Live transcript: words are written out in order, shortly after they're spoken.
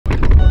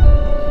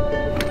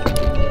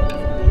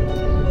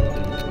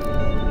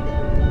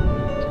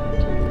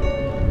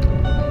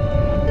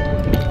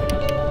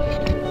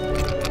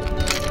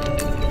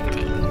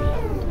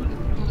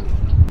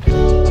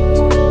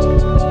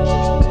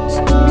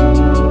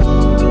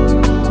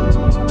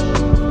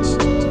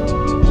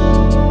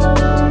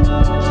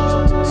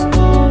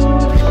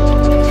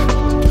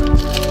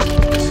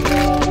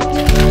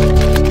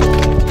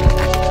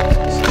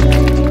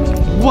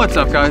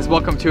up, guys?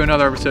 Welcome to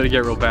another episode of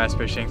Get Real Bass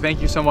Fishing.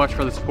 Thank you so much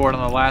for the support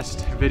on the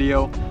last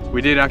video.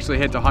 We did actually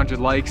hit the 100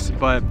 likes,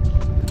 but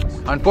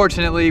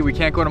unfortunately we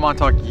can't go to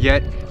Montauk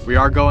yet. We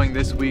are going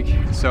this week,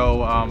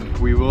 so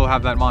we will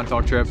have that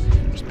Montauk trip.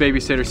 Just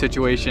babysitter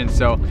situation,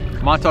 so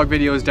Montauk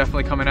video is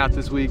definitely coming out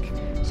this week,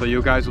 so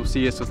you guys will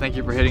see it. So thank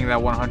you for hitting that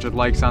 100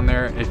 likes on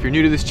there. If you're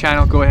new to this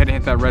channel, go ahead and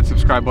hit that red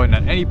subscribe button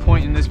at any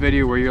point in this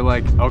video where you're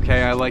like,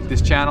 okay, I like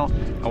this channel,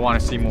 I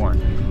want to see more.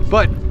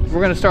 But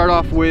we're gonna start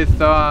off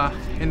with,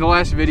 in the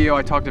last video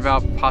I talked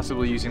about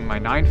possibly using my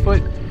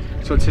 9-foot.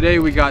 So today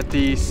we got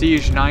the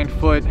Siege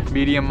 9-foot,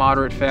 medium,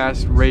 moderate,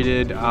 fast,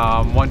 rated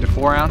 1 to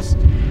 4 ounce.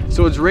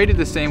 So it's rated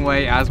the same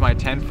way as my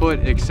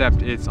 10-foot,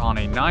 except it's on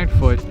a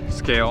 9-foot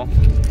scale,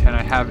 and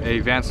I have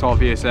a Vansol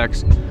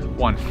VSX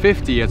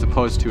 150 as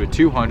opposed to a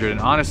 200.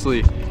 And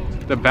honestly,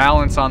 the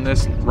balance on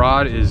this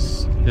rod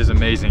is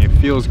amazing. It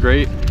feels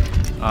great.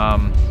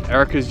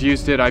 Erica's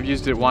used it. I've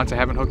used it once. I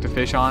haven't hooked a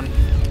fish on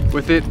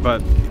with it,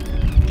 but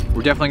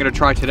we're definitely gonna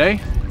try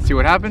today, see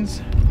what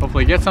happens.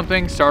 Hopefully get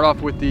something. Start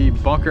off with the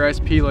Bunker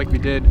SP like we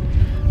did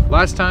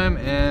last time,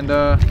 and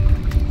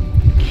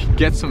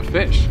get some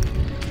fish.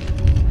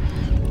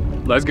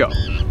 Let's go.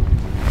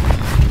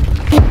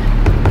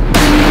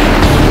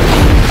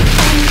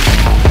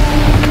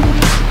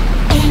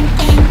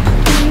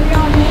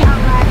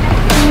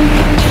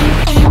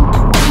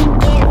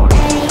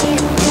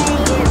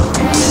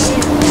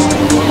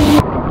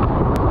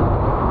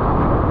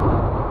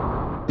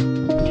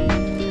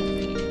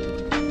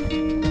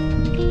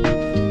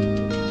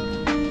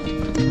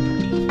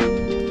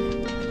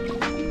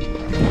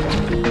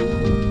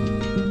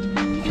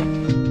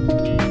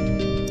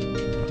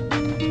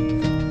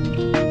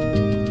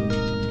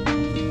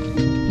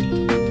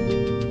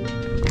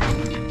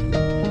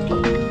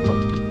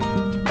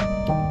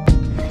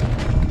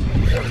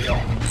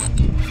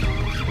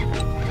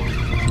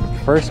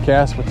 First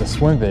cast with the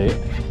swim bait,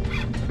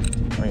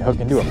 and we hook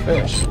into a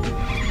fish.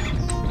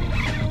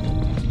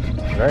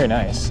 Very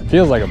nice. It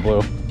feels like a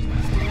blue.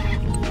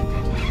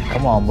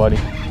 Come on, buddy.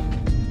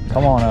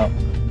 Come on up.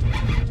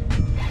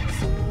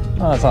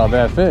 Oh, that's not a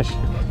bad fish.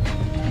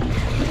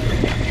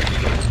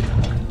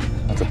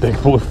 That's a big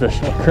bluefish.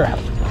 Oh crap.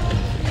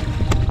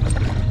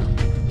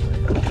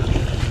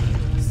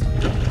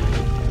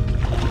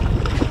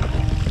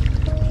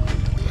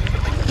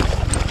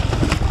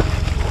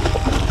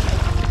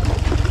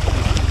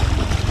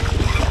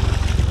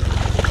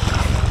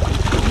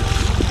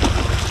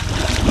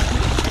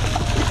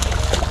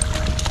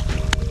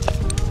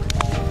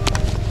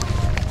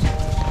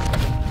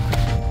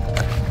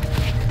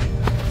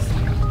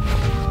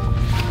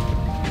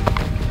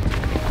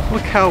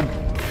 Look how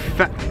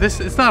fat this,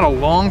 it's not a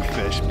long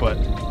fish, but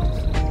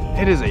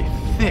it is a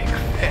thick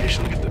fish.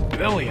 Look at the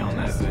belly on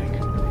that thing.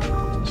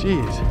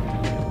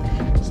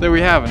 Jeez. So there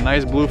we have a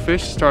nice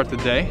bluefish to start the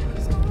day.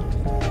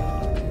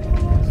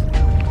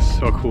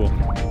 So cool.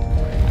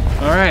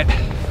 All right.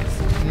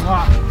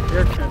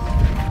 Here it is.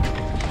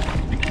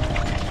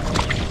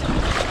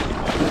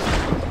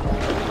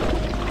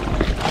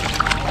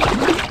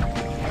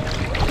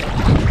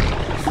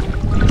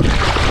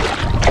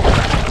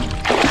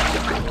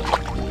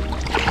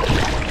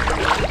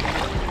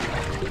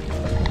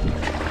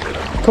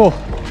 Cool.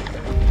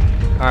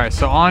 All right,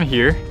 so on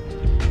here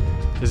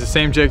is the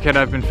same jig head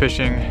I've been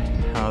fishing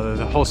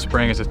the whole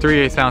spring. It's a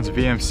 3/8 ounce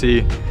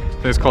VMC. I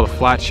think it's called a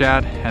flat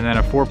shad, and then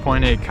a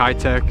 4.8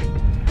 Kitech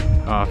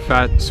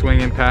fat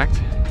swing impact.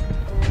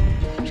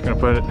 Just gonna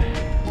put it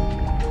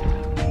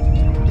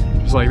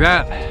just like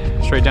that,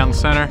 straight down the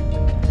center.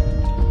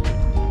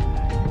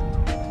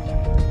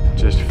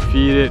 Just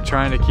feed it,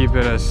 trying to keep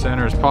it as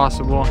center as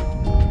possible.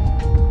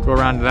 Go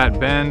around to that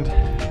bend.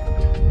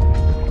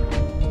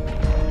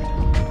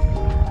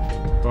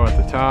 Go at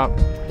the top,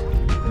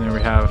 and then we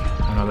have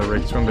another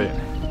rigged swim bait.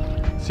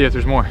 See if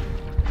there's more.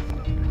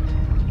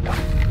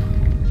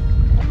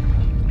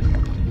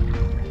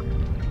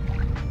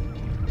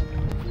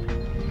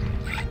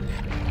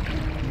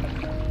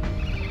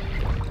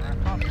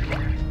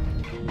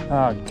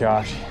 Oh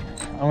gosh,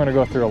 I'm gonna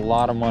go through a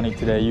lot of money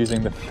today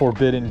using the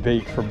forbidden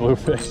bait for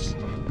bluefish.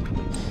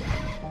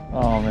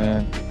 Oh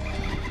man.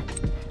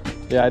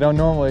 Yeah, I don't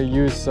normally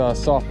use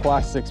soft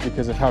plastics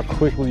because of how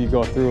quickly you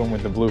go through them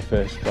with the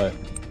bluefish, but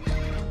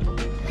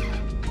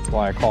that's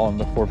why I call them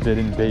the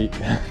forbidden bait.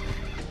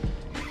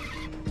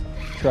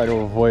 Try to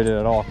avoid it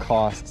at all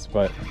costs,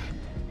 but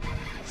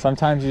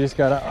sometimes you just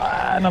gotta,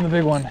 another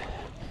big one.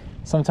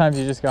 Sometimes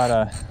you just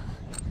gotta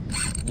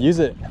use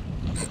it.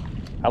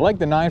 I like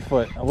the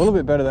 9-foot a little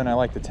bit better than I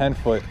like the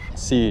 10-foot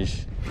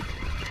Siege.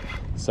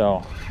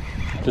 So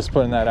just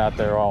putting that out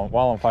there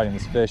while I'm fighting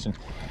this fish. And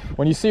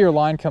when you see your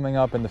line coming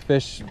up and the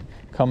fish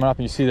coming up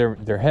and you see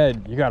their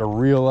head, you gotta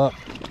reel up,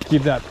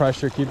 keep that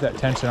pressure, keep that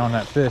tension on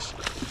that fish,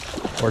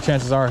 or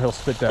chances are he'll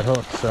spit that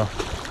hook. So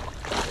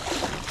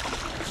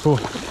cool.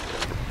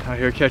 Out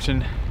here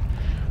catching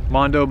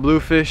Mondo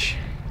bluefish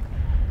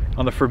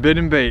on the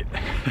forbidden bait.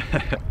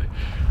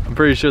 I'm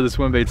pretty sure the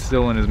swim bait's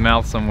still in his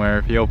mouth somewhere.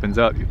 If he opens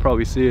up, you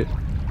probably see it.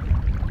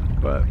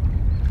 But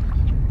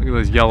look at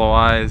those yellow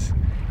eyes.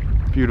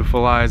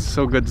 Beautiful eyes,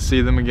 so good to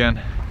see them again.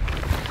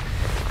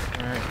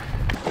 All right.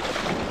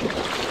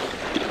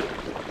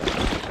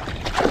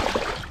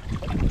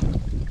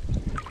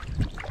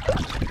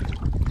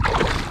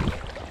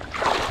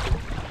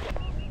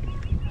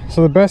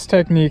 So the best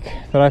technique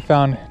that I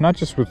found, not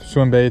just with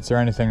swim baits or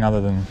anything other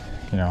than,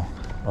 you know,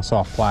 a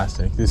soft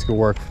plastic, this could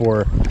work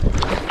for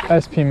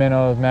SP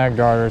minnows, mag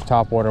darters,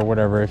 topwater,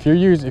 whatever. If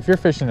you're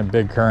fishing a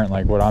big current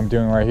like what I'm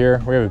doing right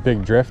here, we have a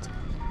big drift.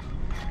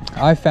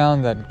 I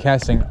found that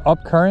casting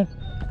up current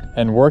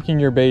and working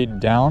your bait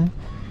down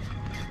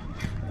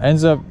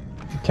ends up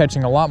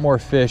catching a lot more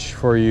fish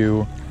for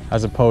you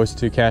as opposed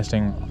to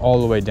casting all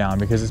the way down,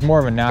 because it's more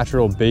of a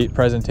natural bait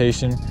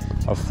presentation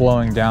of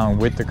flowing down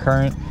with the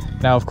current.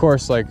 Now, of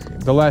course, like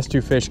the last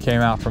 2 fish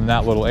came out from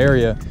that little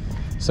area.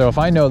 So if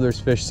I know there's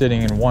fish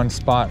sitting in one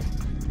spot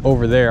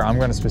over there, I'm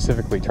going to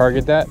specifically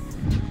target that.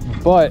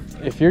 But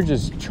if you're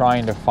just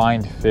trying to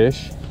find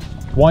fish,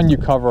 one, you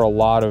cover a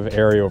lot of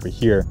area over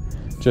here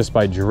just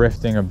by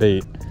drifting a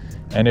bait.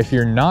 And if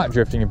you're not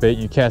drifting a bait,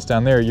 you cast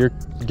down there, you're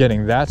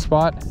getting that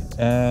spot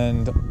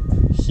and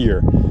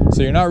here.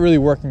 So you're not really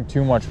working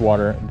too much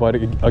water. But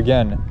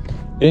again,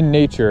 in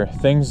nature,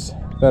 things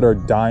that are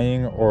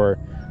dying or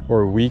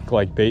weak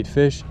like bait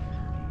fish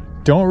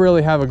don't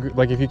really have a,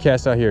 like if you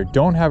cast out here,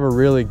 don't have a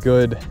really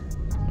good,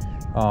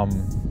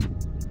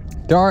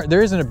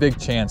 there isn't a big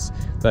chance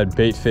that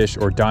bait fish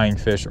or dying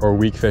fish or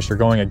weak fish are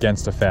going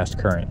against a fast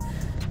current.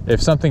 If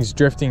something's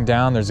drifting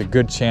down, there's a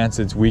good chance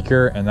it's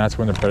weaker, and that's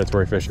when the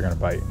predatory fish are going to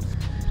bite.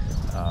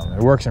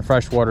 It works in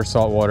freshwater,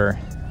 saltwater,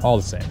 all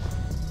the same.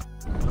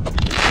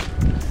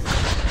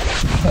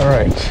 All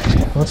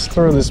right, let's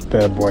throw this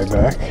bad boy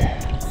back.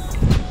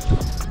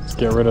 Let's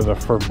get rid of the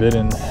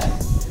forbidden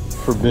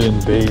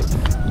bait.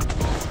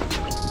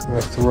 I'm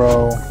gonna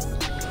throw.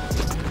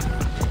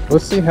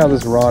 Let's see how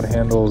this rod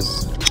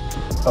handles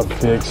a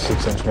big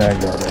 6-inch mag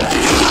darter.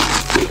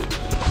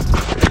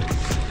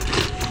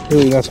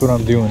 Really, that's what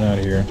I'm doing out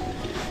here.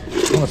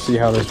 I want to see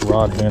how this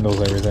rod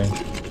handles everything.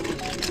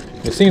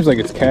 It seems like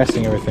it's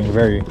casting everything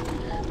very,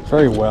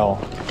 very well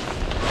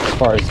as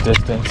far as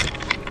distance.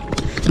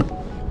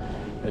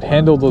 It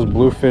handled those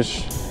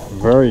bluefish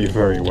very,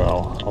 very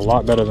well. A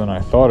lot better than I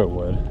thought it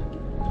would.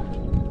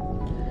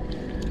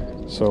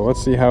 So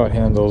let's see how it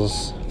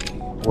handles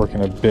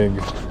working a big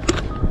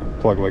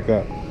plug like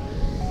that.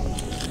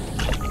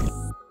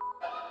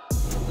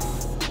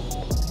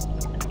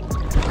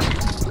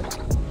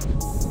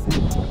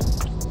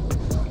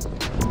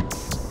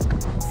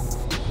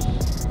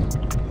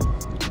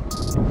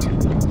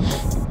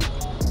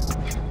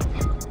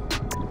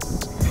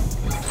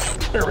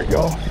 There we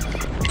go.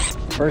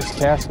 First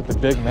cast with the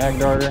big mag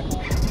darter.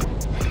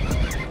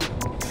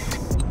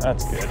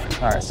 That's good.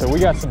 All right, so we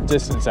got some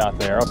distance out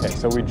there. Okay,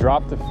 so we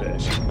dropped the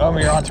fish. Oh,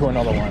 we're onto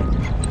another one.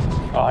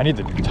 Oh, I need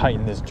to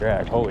tighten this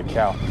drag. Holy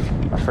cow.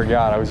 I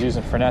forgot I was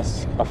using a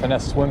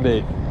finesse swim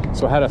bait.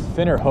 So I had a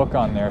thinner hook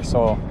on there.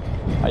 So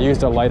I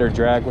used a lighter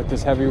drag with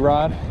this heavy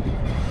rod.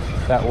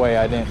 That way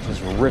I didn't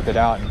just rip it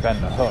out and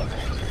bend the hook.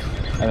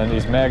 And then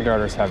these mag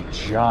darters have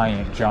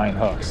giant, giant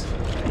hooks.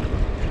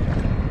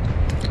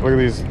 Look at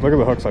these, look at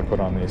the hooks I put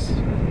on these.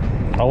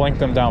 I'll link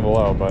them down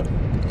below, but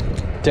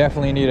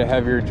definitely need a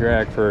heavier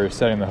drag for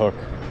setting the hook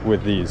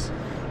with these.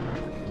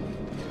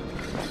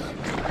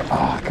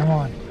 Ah, oh, come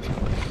on.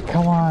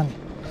 Come on.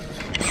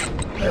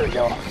 There we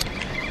go.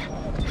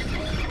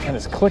 And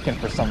it's clicking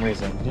for some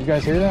reason. Do you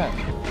guys hear that?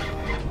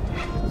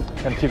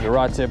 Gotta keep the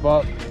rod tip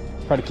up.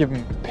 Try to keep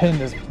them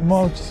pinned as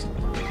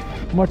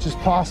much as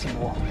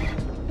possible.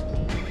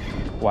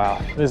 Wow,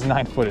 this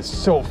 9-foot is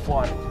so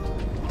fun.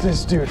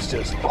 This dude's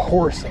just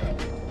horsing.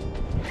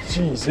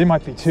 Jeez, it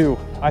might be 2.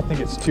 I think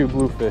it's 2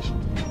 bluefish.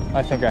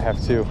 I think I have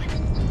 2.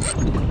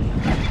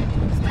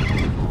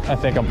 I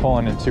think I'm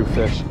pulling in 2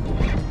 fish.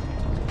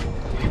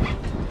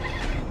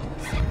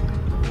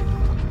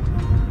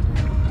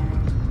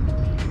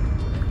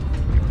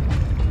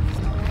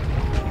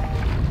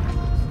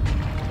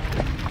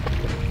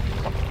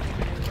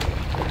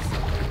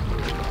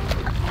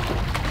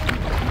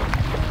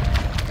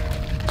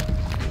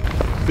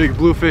 Big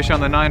bluefish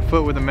on the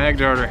 9-foot with a mag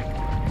darter.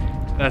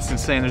 That's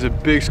insane. There's a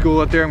big school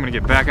out there. I'm gonna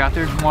get back out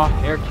there. Come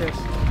on, air kiss.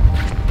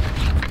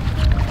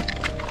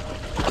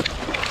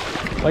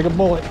 Like a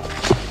bullet.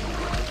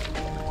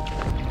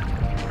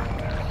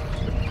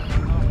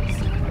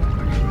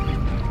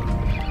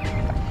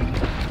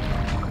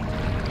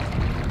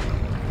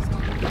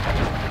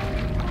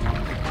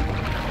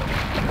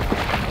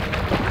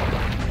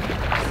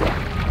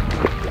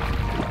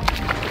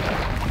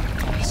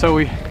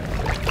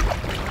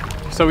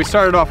 So we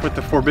started off with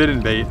the forbidden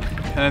bait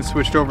and then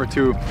switched over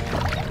to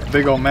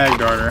big old mag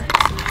darter.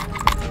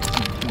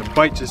 And the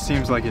bite just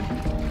seems like it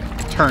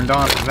turned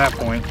on from that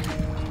point.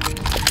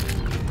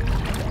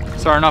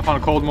 Starting off on a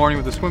cold morning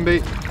with the swim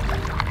bait.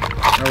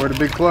 Over to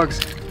big plugs.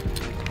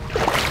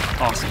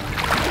 Awesome.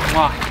 Come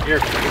on, here.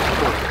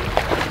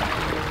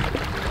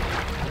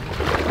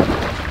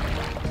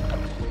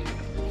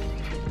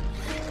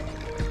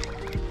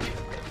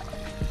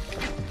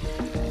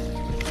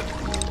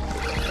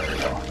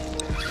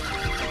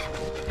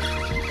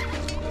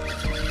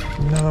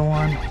 Another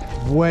one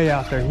way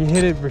out there. He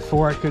hit it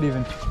before I could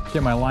even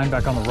get my line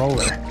back on the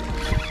roller.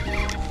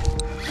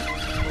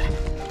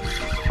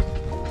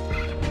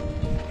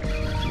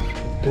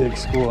 Big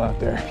school out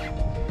there.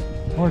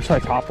 I'm gonna try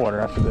top water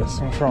after this.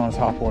 I'm gonna throw on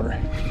top water.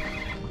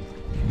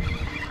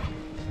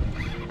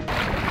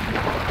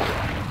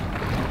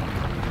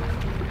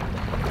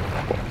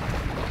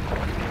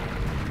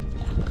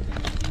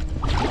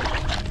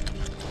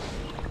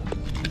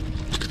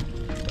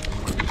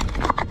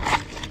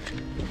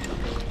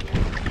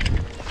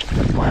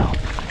 Wow.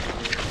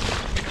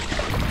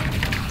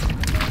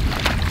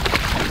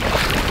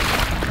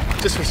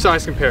 Just for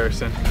size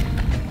comparison.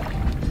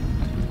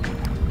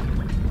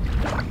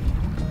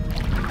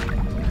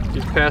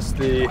 He's past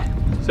the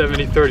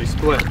 70-30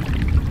 split,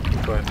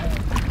 but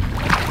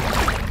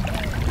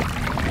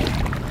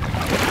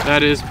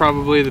that is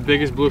probably the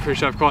biggest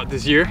bluefish I've caught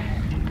this year.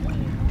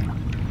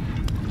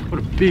 What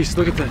a beast,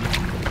 look at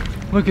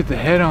that. Look at the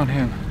head on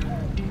him.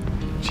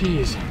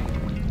 Jeez.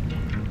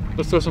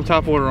 Let's throw some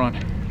top water on.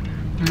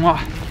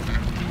 Mwah.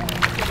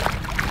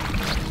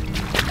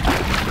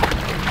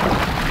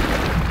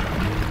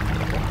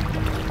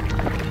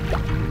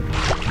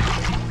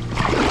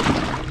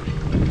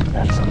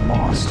 That's a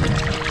monster.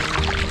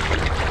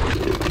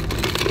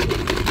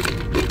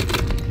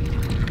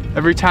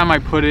 Every time I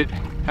put it,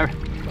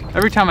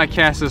 every time I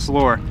cast this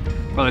lure,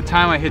 by the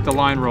time I hit the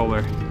line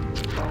roller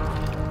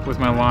with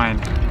my line,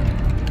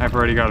 I've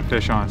already got a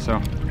fish on. So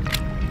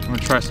I'm gonna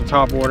try some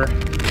top water.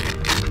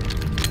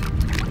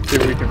 See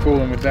if we can fool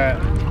him with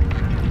that.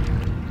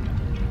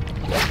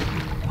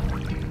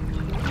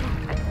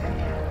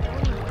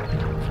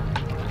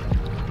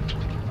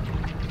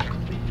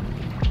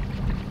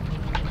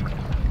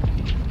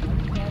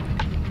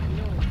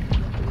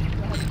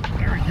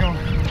 There we go.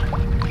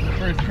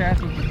 First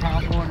cast with the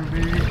top water,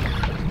 baby.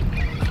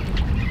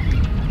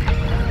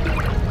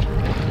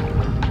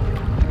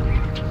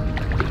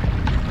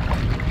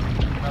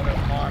 Another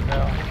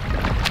Mondo.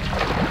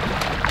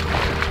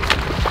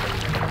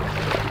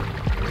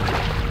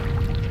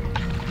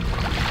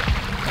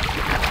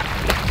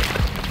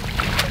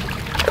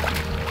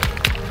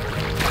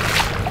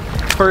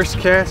 First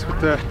cast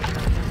with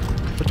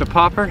the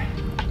popper.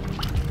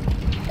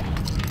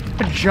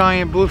 A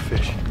giant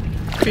bluefish.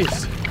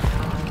 Beast.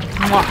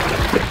 Mwah.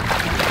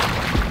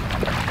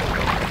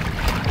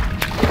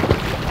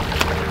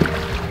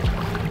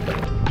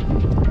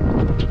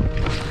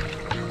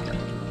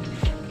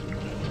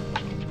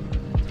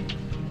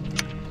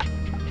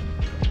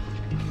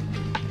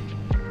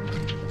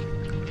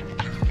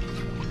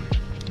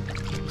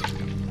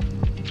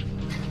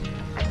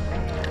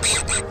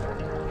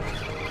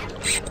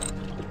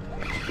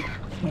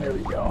 There we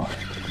go.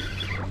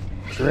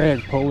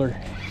 Drag puller.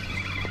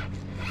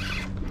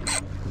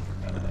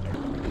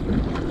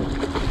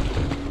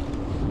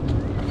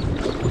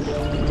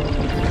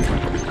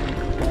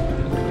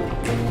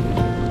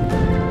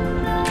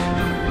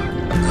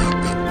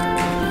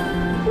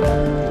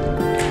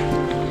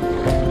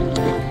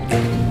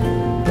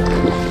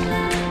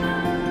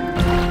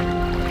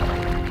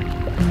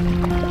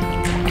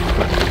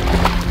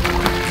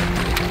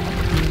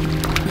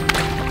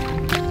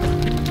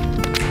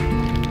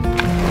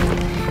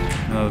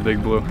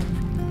 Big blue.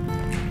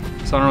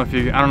 So I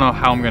don't know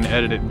how I'm gonna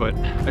edit it, but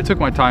I took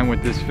my time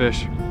with this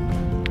fish.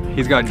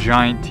 He's got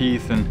giant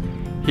teeth and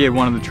he had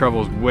one of the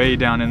trebles way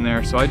down in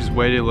there, so I just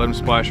waited, let him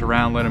splash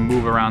around, let him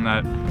move around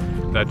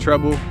that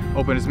treble,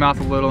 open his mouth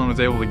a little, and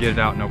was able to get it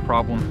out no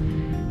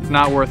problem. It's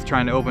not worth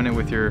trying to open it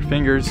with your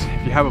fingers.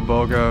 If you have a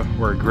boga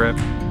or a grip,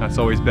 that's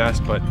always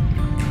best, but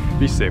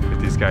be safe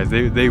with these guys.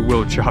 They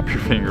will chop your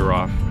finger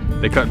off.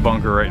 They cut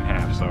bunker right in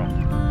half, so.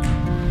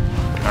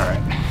 All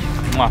right,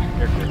 mwah,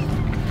 here it is.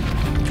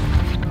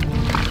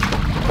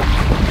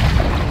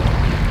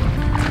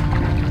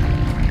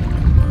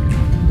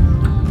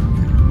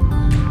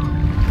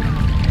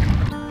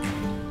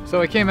 So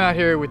I came out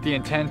here with the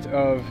intent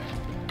of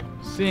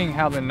seeing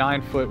how the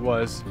 9-foot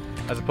was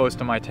as opposed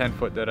to my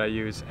 10-foot that I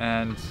use.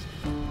 And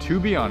to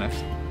be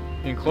honest,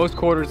 in close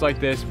quarters like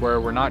this where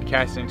we're not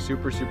casting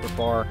super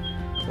far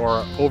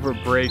or over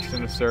breaks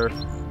in the surf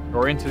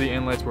or into the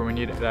inlets where we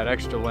need that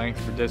extra length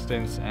for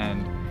distance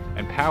and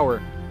power,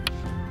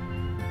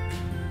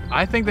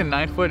 I think the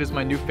 9-foot is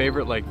my new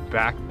favorite like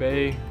back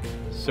bay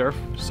surf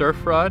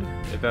rod,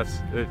 if it's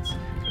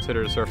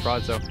considered a surf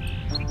rod. So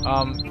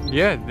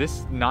yeah,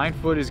 this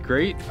 9-foot is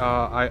great.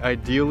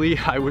 Ideally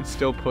I would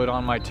still put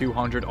on my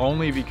 200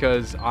 only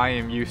because I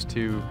am used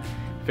to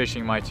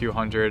fishing my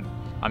 200.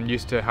 I'm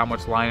used to how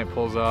much line it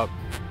pulls up,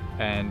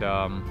 and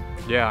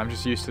yeah, I'm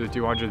just used to the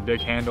 200,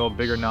 big handle,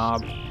 bigger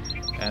knob.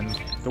 And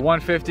the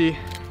 150,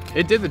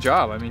 it did the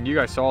job. I mean, you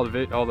guys saw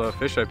all the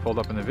fish I pulled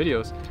up in the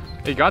videos.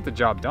 It got the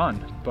job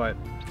done, but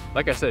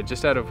like I said,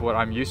 just out of what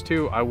I'm used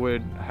to, I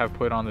would have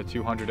put on the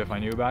 200 if I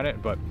knew about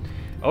it, but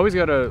always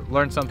got to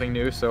learn something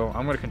new. So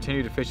I'm going to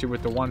continue to fish it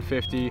with the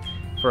 150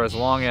 for as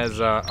long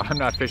as I'm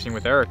not fishing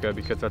with Erica,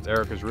 because that's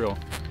Erica's reel.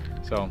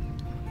 So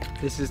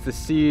this is the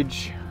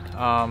Siege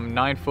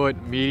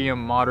 9-foot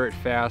medium moderate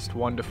fast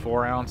 1 to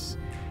 4 ounce,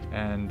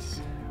 and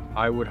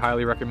I would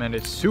highly recommend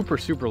it. Super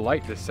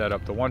light, this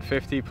setup. The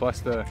 150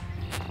 plus the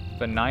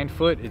 9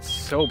 foot, it's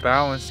so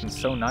balanced and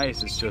so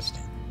nice. It's just,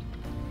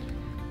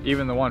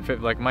 even the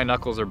 150, like my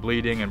knuckles are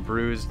bleeding and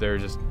bruised. They're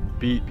just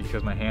beat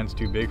because my hand's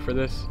too big for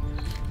this.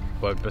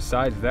 But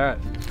besides that,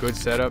 good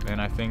setup,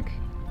 and I think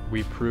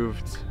we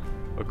proved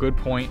a good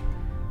point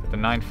that the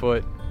 9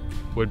 foot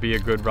would be a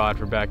good rod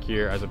for back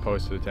here as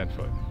opposed to the 10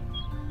 foot.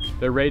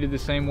 They're rated the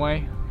same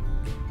way,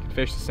 can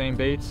fish the same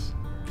baits.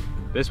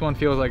 This one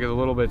feels like it's a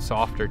little bit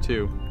softer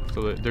too,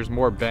 so that there's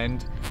more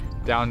bend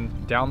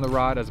down the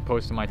rod as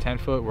opposed to my 10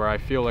 foot, where I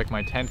feel like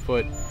my 10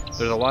 foot,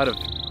 there's a lot of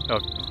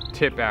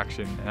tip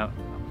action. I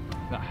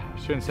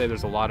shouldn't say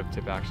there's a lot of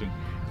tip action.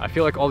 I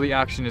feel like all the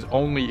action is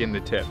only in the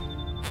tip,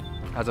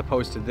 as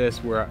opposed to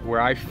this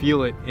where I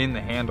feel it in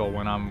the handle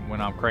when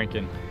I'm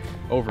cranking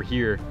over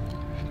here.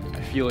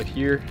 I feel it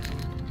here,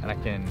 and I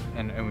can,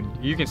 and when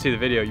you can see the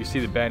video, you see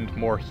the bend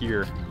more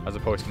here as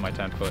opposed to my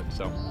 10 foot.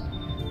 So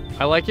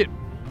I like it.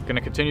 Gonna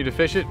continue to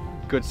fish it.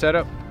 Good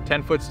setup.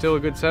 10 foot still a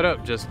good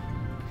setup, just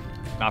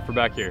not for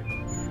back here.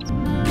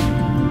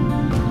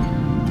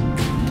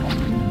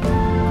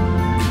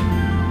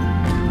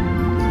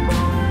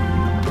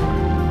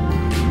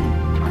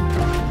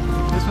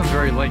 This one's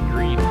very light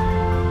green.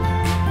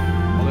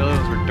 All the other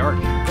ones were dark.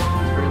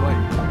 It's very light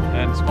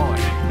and smaller.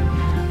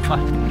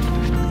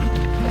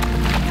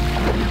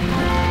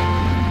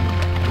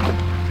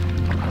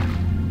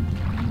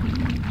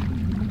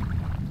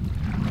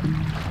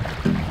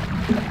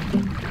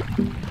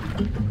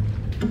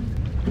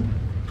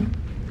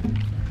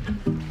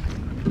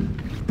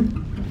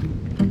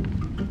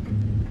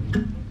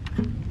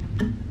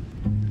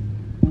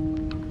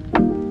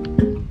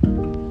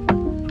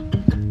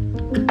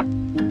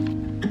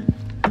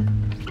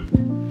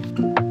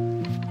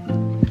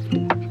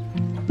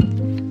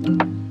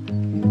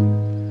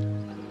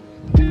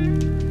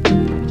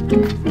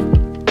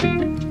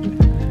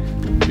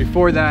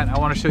 Before that, I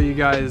want to show you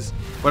guys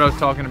what I was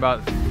talking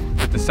about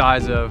with the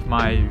size of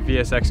my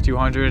VSX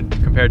 200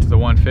 compared to the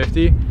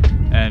 150,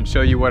 and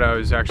show you what I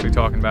was actually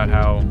talking about,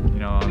 how, you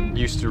know, I'm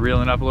used to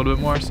reeling up a little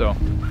bit more. So,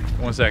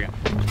 1 second.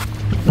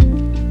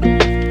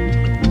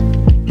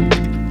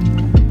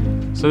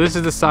 So this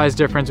is the size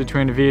difference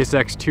between a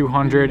VSX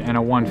 200 and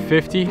a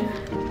 150.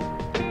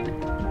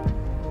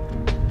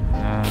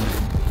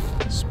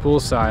 And spool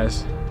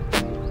size.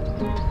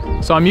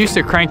 So I'm used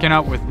to cranking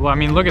up with, well, I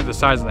mean, look at the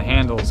size of the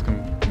handles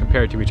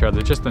compared to each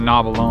other, just the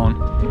knob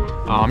alone.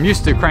 I'm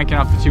used to cranking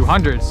up the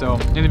 200, so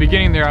in the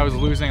beginning there I was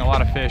losing a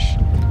lot of fish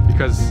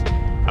because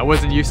I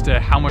wasn't used to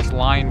how much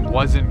line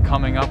wasn't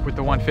coming up with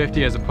the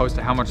 150 as opposed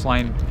to how much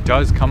line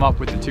does come up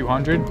with the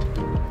 200.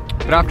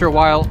 But after a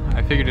while,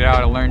 I figured it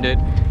out, I learned it,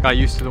 got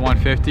used to the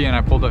 150, and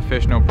I pulled up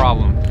fish no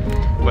problem.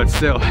 But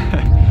still,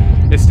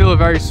 it's still a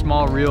very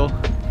small reel.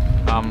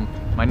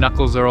 My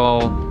knuckles are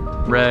all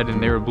red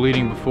and they were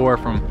bleeding before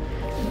from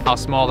how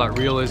small that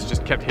reel is,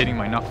 just kept hitting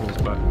my knuckles.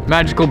 But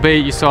magical bait,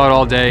 you saw it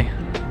all day,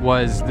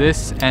 was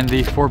this and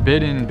the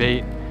forbidden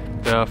bait,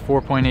 the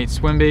 4.8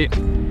 swim bait.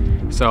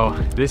 So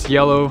this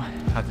yellow,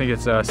 I think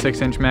it's a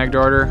 6-inch mag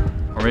darter,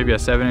 or maybe a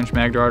 7-inch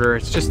mag darter.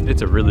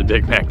 It's a really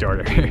big mag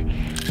darter.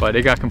 But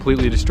it got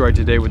completely destroyed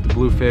today with the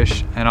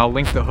Bluefish, and I'll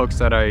link the hooks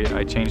that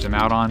I changed them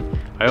out on.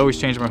 I always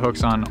change my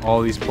hooks on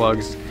all these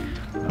plugs.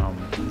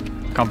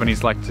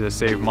 Companies like to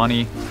save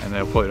money and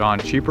they'll put on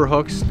cheaper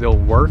hooks. They'll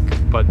work,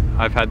 but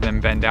I've had them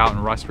bend out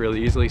and rust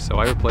really easily, so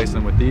I replace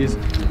them with these.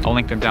 I'll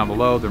link them down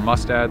below. They're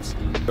mustads.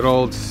 Good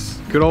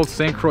old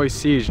St. Croix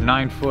Siege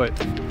 9 foot,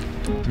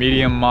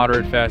 medium,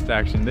 moderate, fast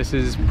action. This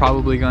is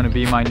probably going to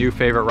be my new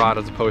favorite rod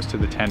as opposed to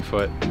the 10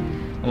 foot.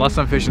 Unless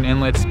I'm fishing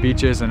inlets,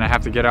 beaches, and I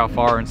have to get out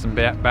far in some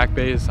back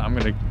bays, I'm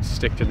going to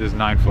stick to this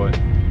 9 foot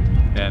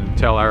and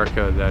tell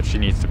Erica that she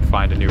needs to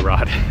find a new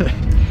rod.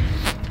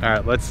 All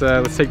right, let's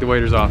take the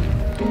waders off.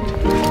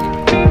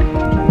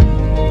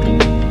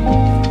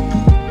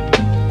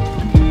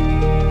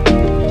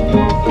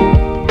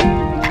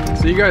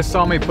 So you guys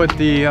saw me put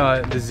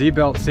the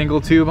Z-Belt single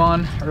tube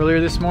on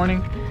earlier this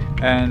morning,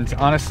 and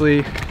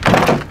honestly,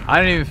 I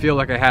didn't even feel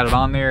like I had it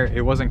on there.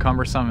 It wasn't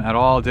cumbersome at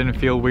all. It didn't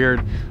feel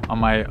weird on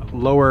my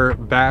lower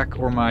back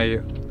or my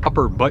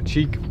upper butt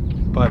cheek,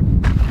 but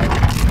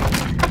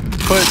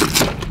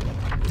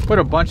put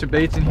a bunch of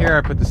baits in here.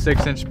 I put the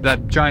 6-inch,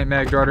 that giant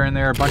mag darter in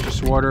there, a bunch of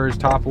sworders,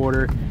 top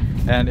water,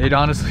 and it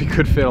honestly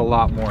could fit a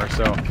lot more.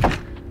 So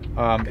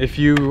if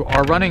you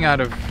are running out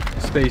of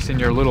space in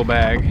your little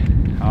bag,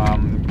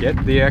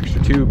 get the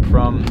extra tube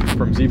from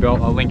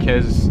Z-Belt. I'll link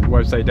his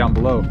website down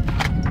below,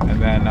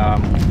 and then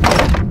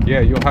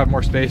yeah, you'll have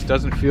more space.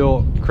 Doesn't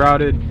feel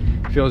crowded,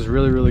 feels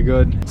really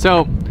good.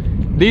 So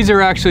these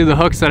are actually the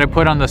hooks that I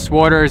put on the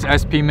sworders,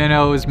 SP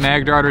Minnows,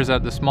 mag darters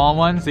at the small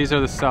ones. These are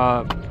the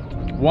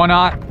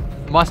 1/0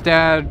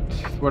 Mustad,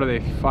 what are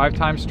they, 5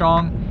 times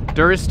strong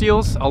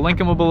Durasteels. I'll link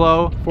them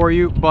below for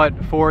you, but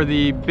for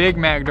the big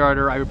mag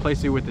darter I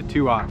replaced it with the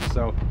 2/0.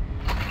 So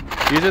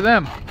these are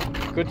them.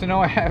 Good to know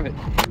I have it.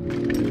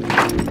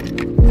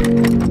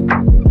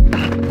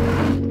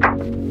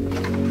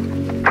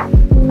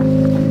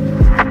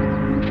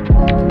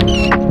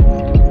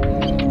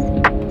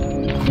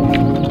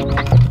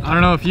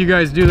 if you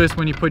guys do this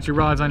when you put your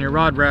rods on your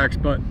rod racks,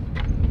 but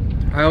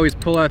I always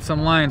pull out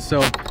some lines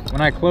so when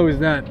I close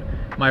that,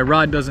 my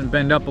rod doesn't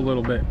bend up a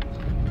little bit.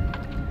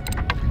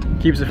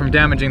 Keeps it from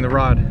damaging the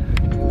rod.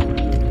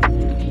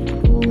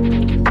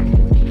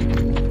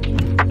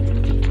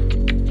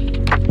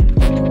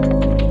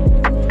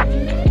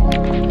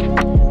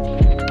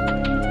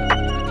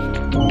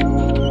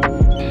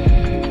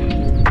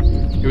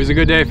 It was a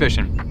good day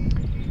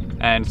fishing,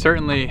 and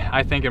certainly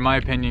I think, in my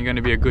opinion, going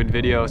to be a good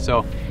video.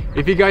 So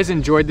if you guys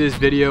enjoyed this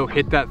video,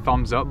 hit that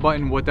thumbs up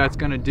button. What that's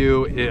going to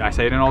do, I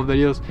say it in all the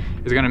videos,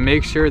 is going to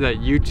make sure that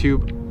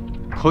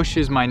YouTube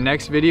pushes my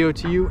next video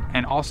to you,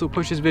 and also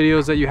pushes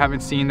videos that you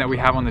haven't seen that we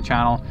have on the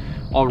channel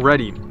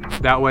already.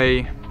 That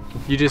way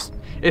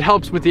it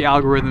helps with the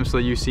algorithm so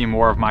that you see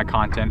more of my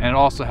content, and it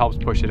also helps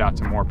push it out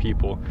to more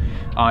people.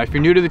 If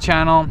you're new to the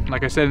channel,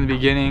 like I said in the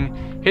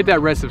beginning, hit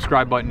that red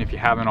subscribe button if you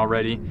haven't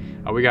already.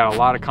 We got a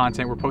lot of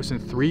content. We're posting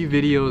 3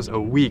 videos a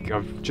week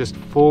of just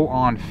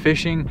full-on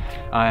fishing.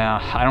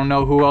 I don't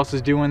know who else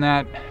is doing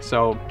that,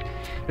 so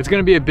it's going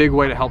to be a big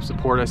way to help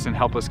support us and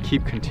help us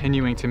keep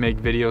continuing to make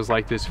videos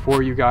like this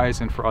for you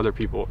guys and for other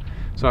people.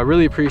 So I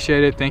really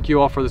appreciate it. Thank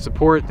you all for the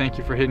support. Thank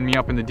you for hitting me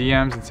up in the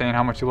DMs and saying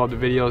how much you love the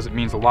videos. It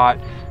means a lot.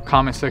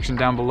 Comment section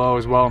down below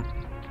as well.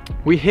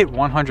 We hit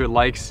 100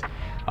 likes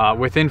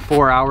within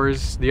 4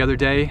 hours the other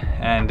day,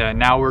 and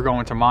now we're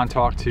going to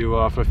Montauk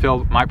to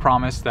fulfill my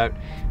promise that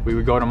we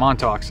would go to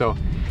Montauk. So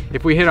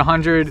if we hit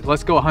 100,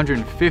 let's go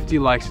 150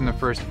 likes in the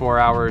first 4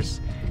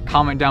 hours.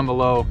 Comment down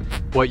below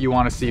what you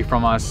want to see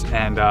from us,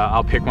 and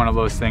I'll pick one of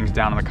those things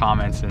down in the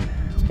comments and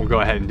we'll go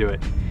ahead and do it.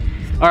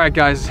 All right,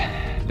 guys,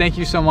 thank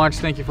you so much.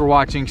 Thank you for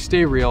watching.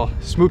 Stay real,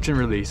 smooch and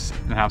release,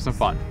 and have some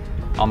fun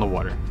on the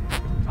water.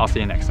 I'll see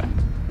you next time.